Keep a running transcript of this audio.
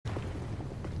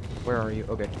Where are you?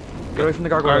 Okay. Get away from the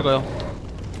gargoyle. Gargoyle.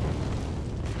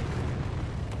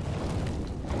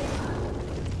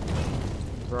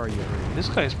 Where are you? This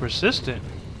guy's persistent.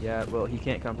 Yeah, well, he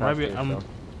can't come past Maybe here, I'm. so.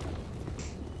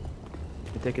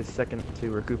 You take a second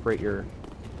to recuperate your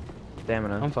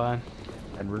stamina. I'm fine.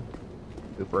 Edward.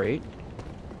 Recuperate.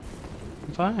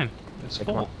 I'm fine. It's Okay,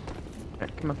 come on. full.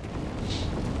 Okay, come on.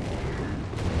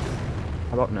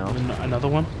 How about now? Another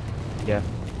one? Yeah.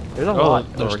 There's a Oh,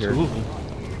 lot there's over two here. of them.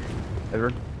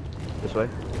 Edward. This way.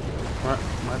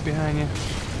 Right behind you.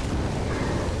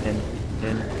 In.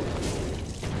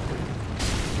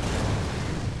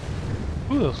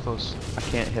 Ooh, that was close. I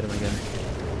can't hit him again.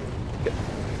 Get.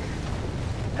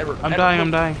 Edward. I'm Edward, dying. look.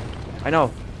 I'm dying. I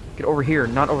know. Get over here,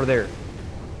 not over there.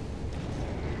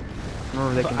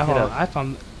 Remember they can hit us.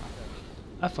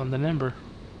 I found the number.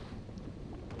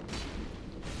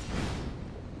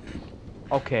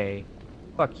 Okay.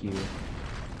 Fuck you.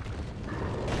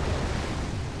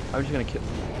 I'm just gonna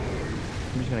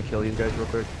kill these guys real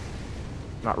quick.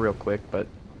 Not real quick, but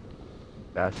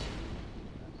fast.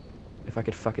 If I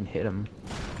could fucking hit them.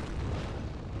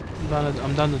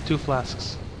 I'm down to 2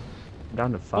 flasks. I'm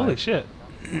down to 5. Holy shit!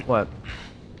 What?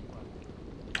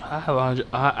 I have 100.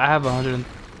 I have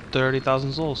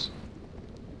 130,000 souls.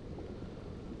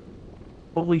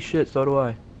 Holy shit, so do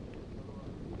I.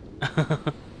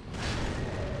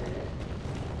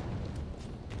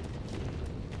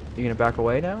 You gonna back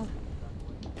away now?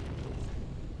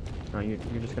 No, you're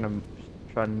just gonna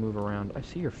try and move around. I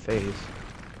see your face.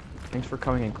 Thanks for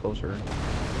coming in closer.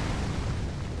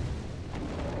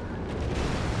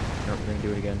 Nope, we're gonna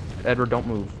do it again. Edward, don't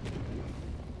move.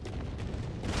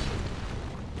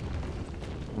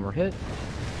 One more hit.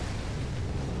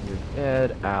 You're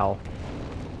dead. Ow.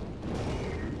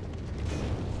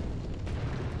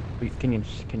 Wait, can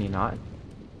you not?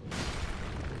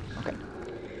 Okay.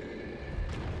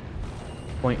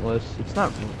 Pointless. It's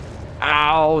not.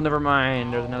 Ow! Never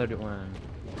mind. There's another one.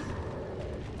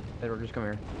 Edward, just come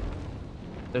here.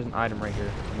 There's an item right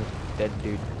here. This dead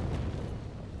dude.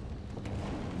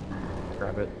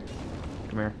 Grab it.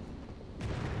 Come here.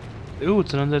 Ooh,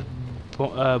 it's another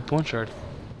bone shard.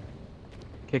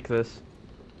 Kick this.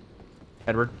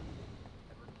 Edward.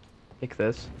 Kick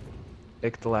this.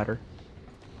 Kick the ladder.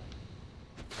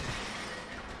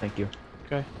 Thank you.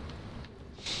 Okay.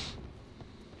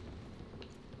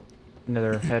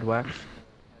 Another head wax.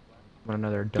 Want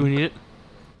another Do we dunk? need it?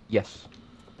 Yes.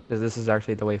 Because this is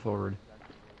actually the way forward.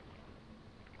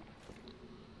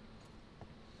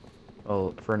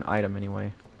 Well, for an item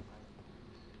anyway.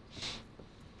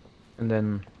 And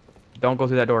then, don't go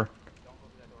through that door.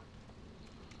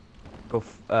 Go,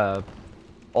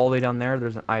 all the way down there,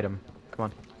 there's an item. Come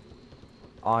on.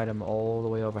 Item all the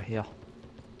way over here.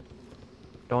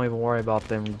 Don't even worry about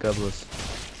them gobblers.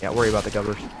 Yeah, worry about the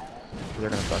gobblers. They're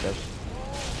gonna fuck us.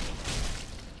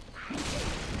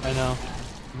 I know.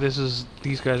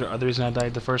 These guys are the reason I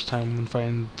died the first time when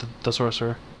fighting the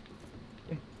sorcerer.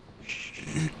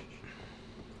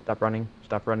 Stop running.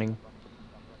 Stop running.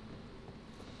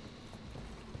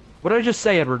 What did I just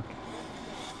say, Edward?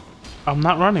 I'm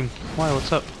not running. Why?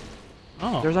 What's up?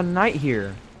 Oh. There's a knight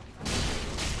here.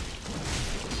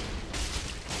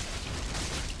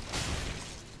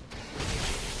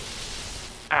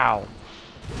 Ow.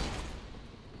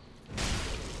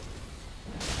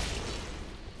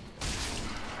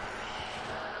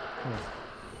 Come here.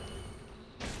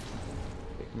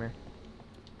 Okay, come here.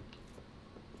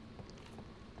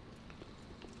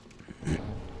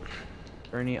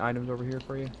 Are there any items over here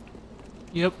for you?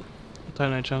 Yep.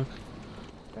 Titanite chunk.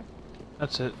 Okay.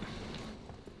 That's it.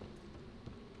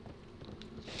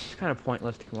 It's kind of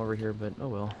pointless to come over here, but oh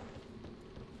well.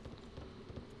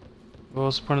 What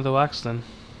was the point of the wax then?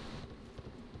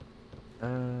 I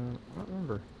don't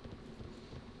remember.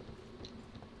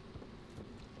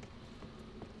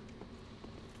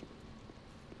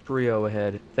 Trio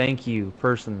ahead. Thank you,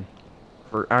 person,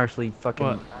 for actually fucking.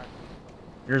 What?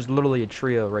 There's literally a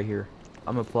trio right here.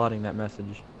 I'm applauding that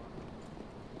message.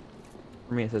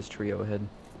 For me, it says trio ahead.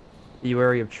 Be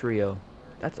wary of trio.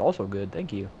 That's also good.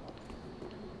 Thank you.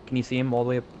 Can you see him all the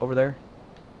way up over there?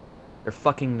 They're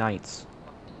fucking knights.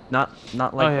 Not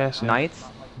like Oh, yeah, I see 'em. knights,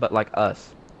 but like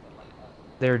us.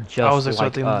 They're just like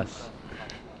expecting- us.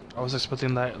 I was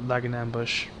expecting that lag in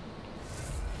ambush.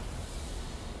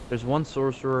 There's one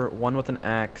sorcerer, one with an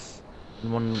axe,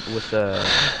 and one with a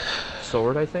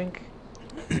sword, I think.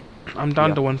 I'm down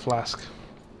Yeah. to 1 flask.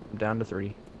 I'm down to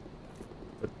 3.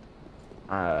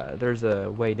 But, there's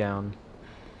a way down.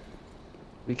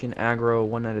 We can aggro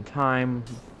 1 at a time,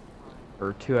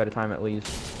 or 2 at a time at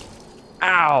least.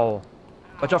 Ow!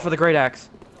 Watch out for the great axe.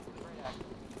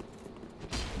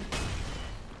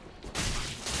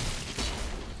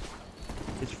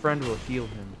 His friend will heal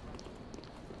him.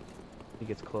 He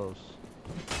gets close.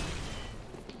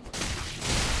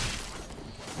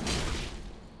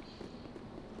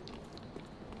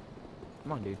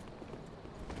 Come on, dude.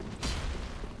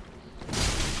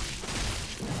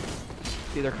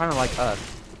 See, they're kind of like us.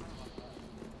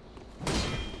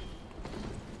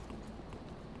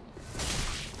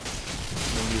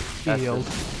 Healed.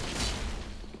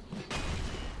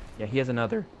 Yeah, he has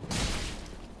another.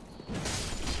 I'm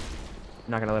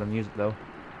not gonna let him use it though.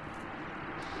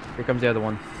 Here comes the other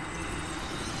one.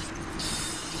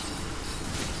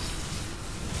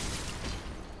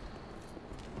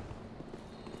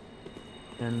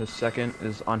 And the second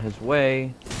is on his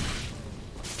way.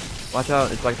 Watch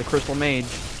out, it's like the Crystal Mage.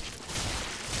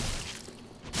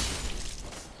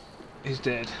 He's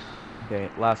dead. Okay,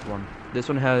 last one. This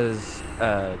one has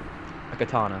a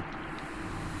katana.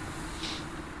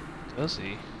 Does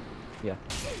he? Yeah.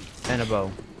 And a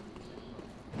bow.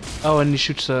 Oh, and he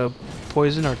shoots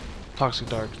poison or toxic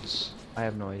darts. I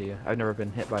have no idea. I've never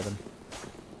been hit by them.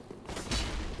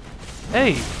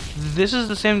 Hey, this is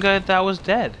the same guy that was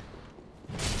dead.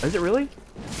 Is it really?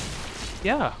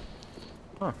 Yeah.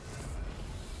 Huh.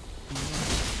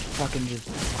 Fucking just...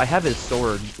 I have his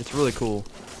sword. It's really cool.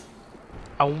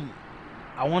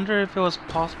 I wonder if it was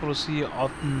possible to see all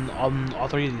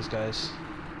three of these guys.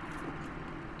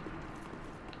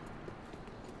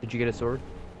 Did you get a sword?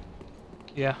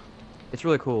 Yeah. It's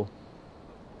really cool.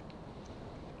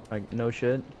 Like, no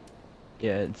shit.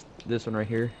 Yeah, it's this one right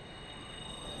here.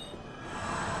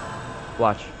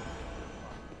 Watch.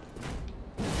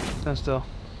 Stand still.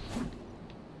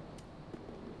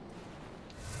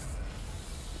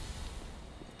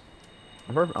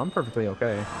 I'm perfectly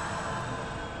okay.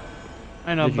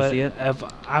 I know, Did you but see it? if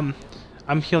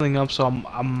I'm healing up, so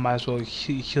I might as well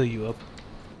heal you up.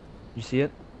 You see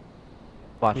it?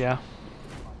 Watch. Yeah.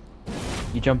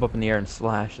 You jump up in the air and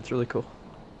slash. It's really cool.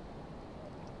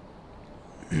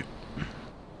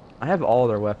 I have all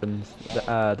their weapons.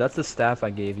 That's the staff I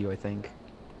gave you, I think.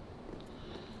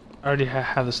 I already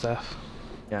have the staff.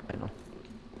 Yeah, I know.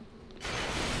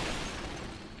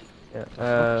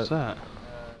 Yeah. What's that?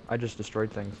 I just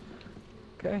destroyed things.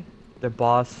 Okay. The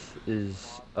boss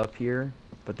is up here,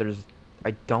 but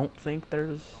I don't think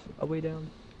there's a way down.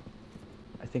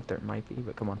 I think there might be,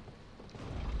 but come on.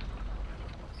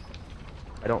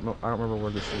 I don't know. I don't remember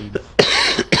where this leads.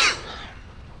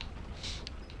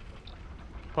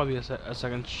 Probably a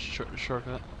second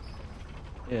shortcut.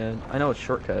 Yeah, I know it's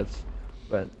shortcuts,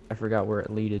 but I forgot where it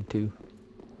leaded to.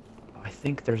 I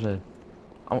think there's a...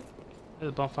 Oh, There's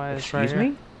a bonfire. Right excuse here.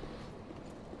 me?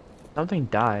 Something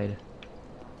died.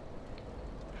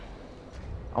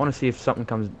 I want to see if something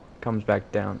comes back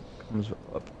down, comes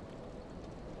up.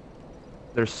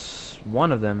 There's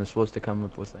one of them is supposed to come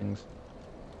up with things.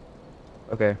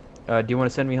 Okay. Do you want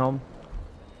to send me home?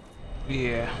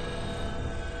 Yeah.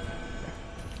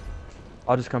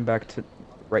 I'll just come back to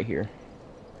right here.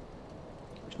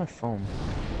 Where's my phone?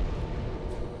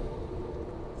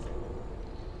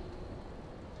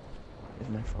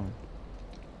 Where's my phone?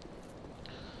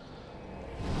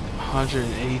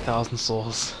 180,000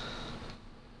 souls.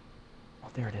 Oh,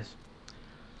 there it is.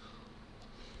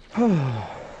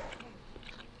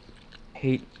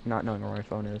 Hate not knowing where my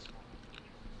phone is.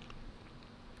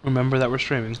 Remember that we're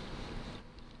streaming.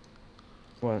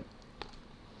 What?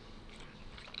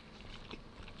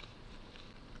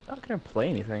 Not gonna play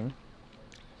anything.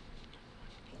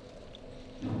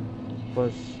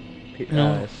 Plus,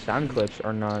 No. sound clips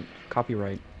are not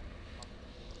copyright.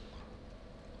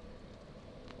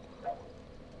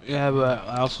 Yeah, but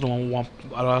I also don't want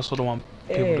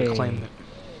people to claim it.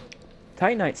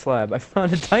 Titanite slab. I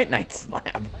found a Titanite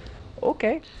slab.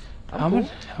 Okay. How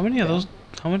many of those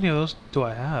do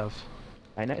I have?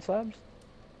 Titanite slabs?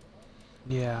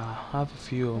 Yeah, I have a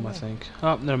few of them, I think.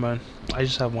 Oh, never mind. I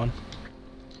just have one.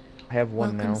 I have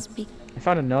one Welcome, now. speak I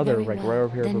found another very like well, right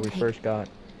over here then where we take- first got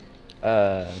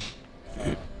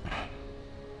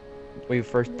we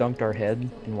first dunked our head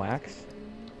in wax.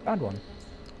 Found one.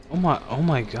 Oh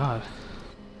my god.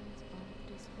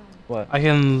 What? I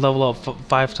can level up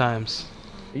 5 times.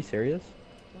 Are you serious?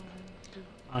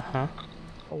 Uh-huh.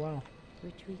 Oh wow.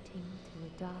 retreating to a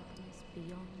darkness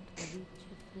beyond the reach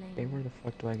of flame. Hey, where the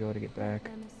fuck do I go to get back?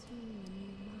 Them assume a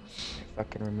new master, I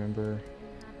fucking remember. inhabiting,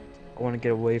 I want to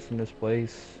get away from this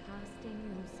place. casting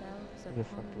themselves Where the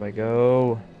upon fuck do I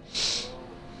go? Let these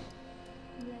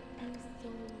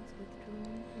souls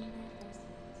withdrawn from their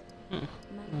vessels,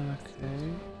 manifest Okay.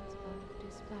 themselves of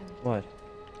disparity, What?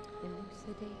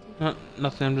 elucidated,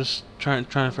 Nothing. I'm just trying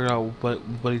to figure out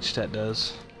what each stat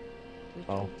does.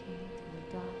 Oh. retreating to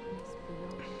a darkness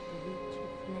beyond the reach of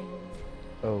flame.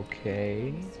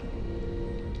 Okay.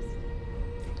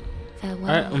 Farewell,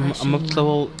 Alright, I'm up to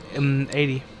level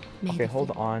 80. May Okay, the hold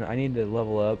fate- on. I need to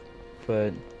level up,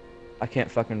 but I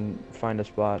can't fucking find a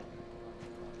spot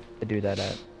to do that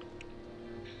at.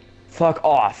 Fuck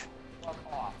off!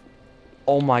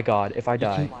 Oh my god, if I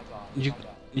die. You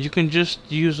you can just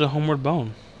use a homeward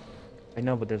bone. I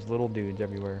know, but there's little dudes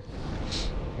everywhere.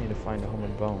 I need to find a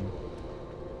homeward bone.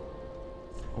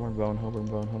 Homeward bone, homeward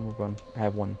bone, homeward bone. I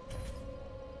have one.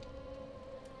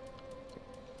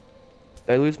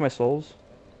 Did I lose my souls?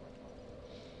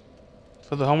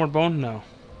 For the homeward bone, no.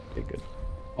 Okay, good.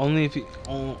 Only if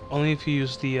you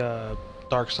use the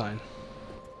dark sign.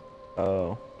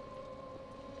 Oh.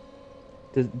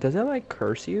 Does that like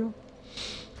curse you?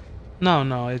 No,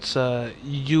 no, it's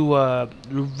you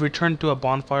return to a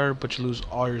bonfire, but you lose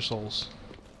all your souls.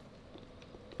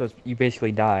 So you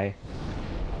basically die.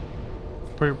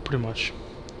 Pretty much.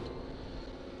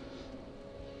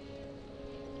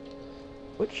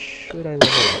 What should I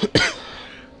level up?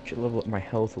 Should level up my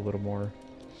health a little more.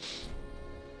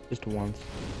 Just once.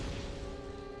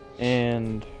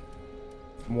 And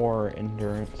more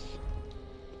endurance.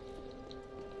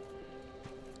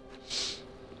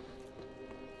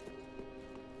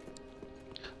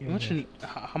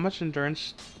 How much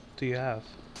endurance do you have?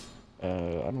 I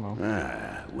don't know.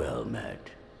 Ah, well met.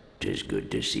 'Tis good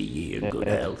to see ye in good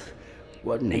Uh, health.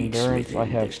 What needs Endurance, I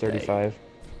smithing have this day? 35.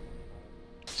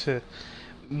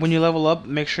 When you level up,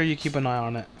 make sure you keep an eye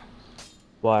on it.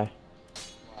 Why?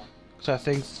 So I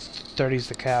think 30 is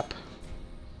the cap.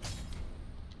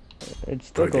 It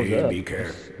still goes Pretty up. be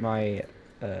careful. My,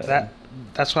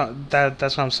 That's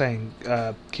what I'm saying.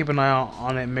 Keep an eye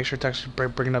on it. And make sure to actually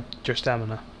bring up your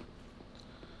stamina.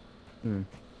 Hmm.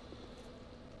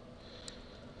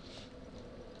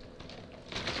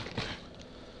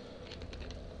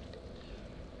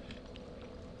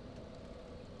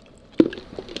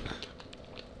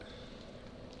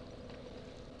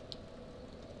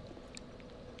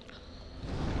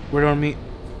 Where do I meet?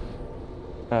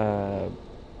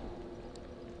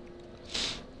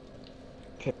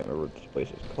 Can't remember what this place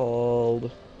is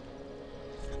called.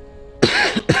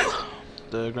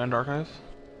 The Grand Archive?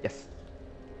 Yes.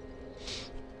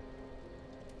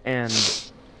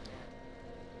 And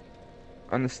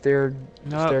on the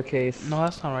staircase. No,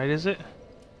 that's not right, is it?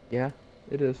 Yeah,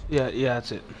 it is. Yeah,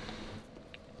 that's it.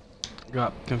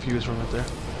 Got confused from it there.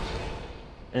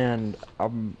 And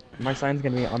my sign's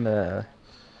gonna be on the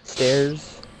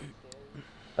stairs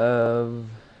of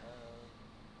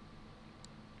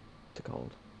what's it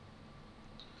called?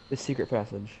 The secret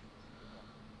passage.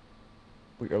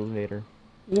 We elevator.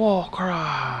 Warcry!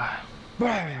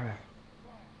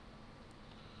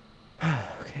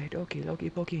 Okay, dokie, Loki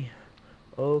pokey.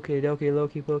 Okay, dokie,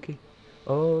 Loki pokey.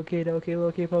 Okay, dokie,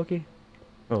 Loki pokey.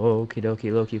 Okay,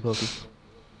 dokie, Loki pokey.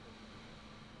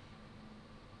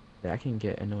 That can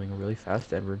get annoying really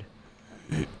fast, Edward.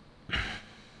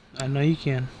 I know you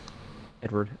can.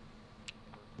 Edward.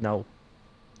 No.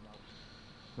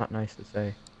 Not nice to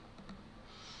say.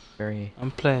 Very.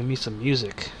 I'm playing me some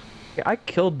music. Yeah, I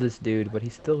killed this dude, but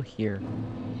he's still here.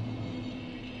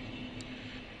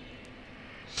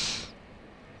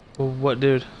 Well, what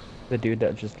dude? The dude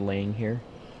that's just laying here.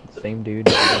 The same dude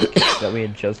that we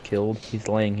had just killed. He's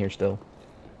laying here still.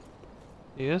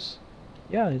 Yes?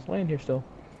 Yeah, he's laying here still.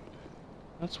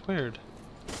 That's weird.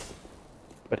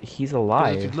 But he's 'Cause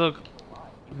alive. if you look,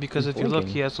 He's if you look,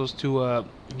 blinking. he has those two.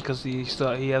 Because he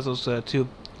has those two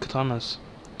katanas.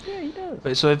 Yeah, he does.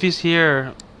 Wait, so if he's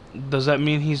here, does that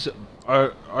mean he's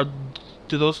are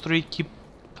do those three keep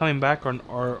coming back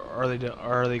or are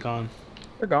they gone?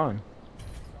 They're gone.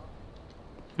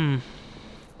 Hmm.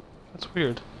 That's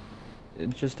weird.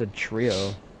 It's just a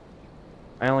trio.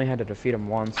 I only had to defeat him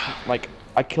once. Like,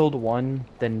 I killed one,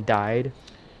 then died,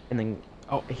 and then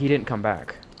he didn't come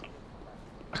back.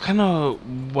 I kind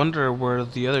of wonder where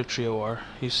the other trio are.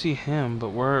 You see him, but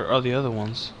where are the other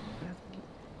ones?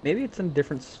 Maybe it's in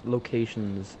different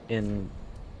locations in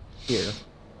here.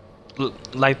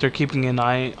 Like they're keeping an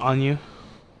eye on you?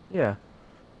 Yeah.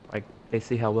 Like, they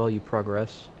see how well you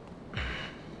progress.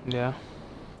 Yeah.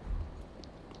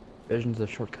 Vision's a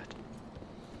shortcut.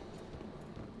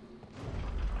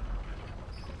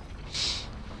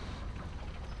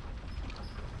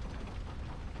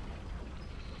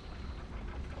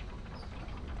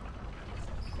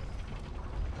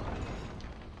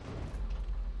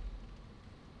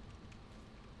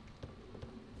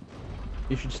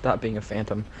 You should stop being a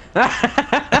phantom. God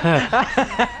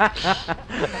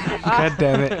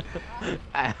damn it.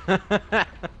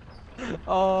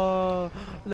 Oh.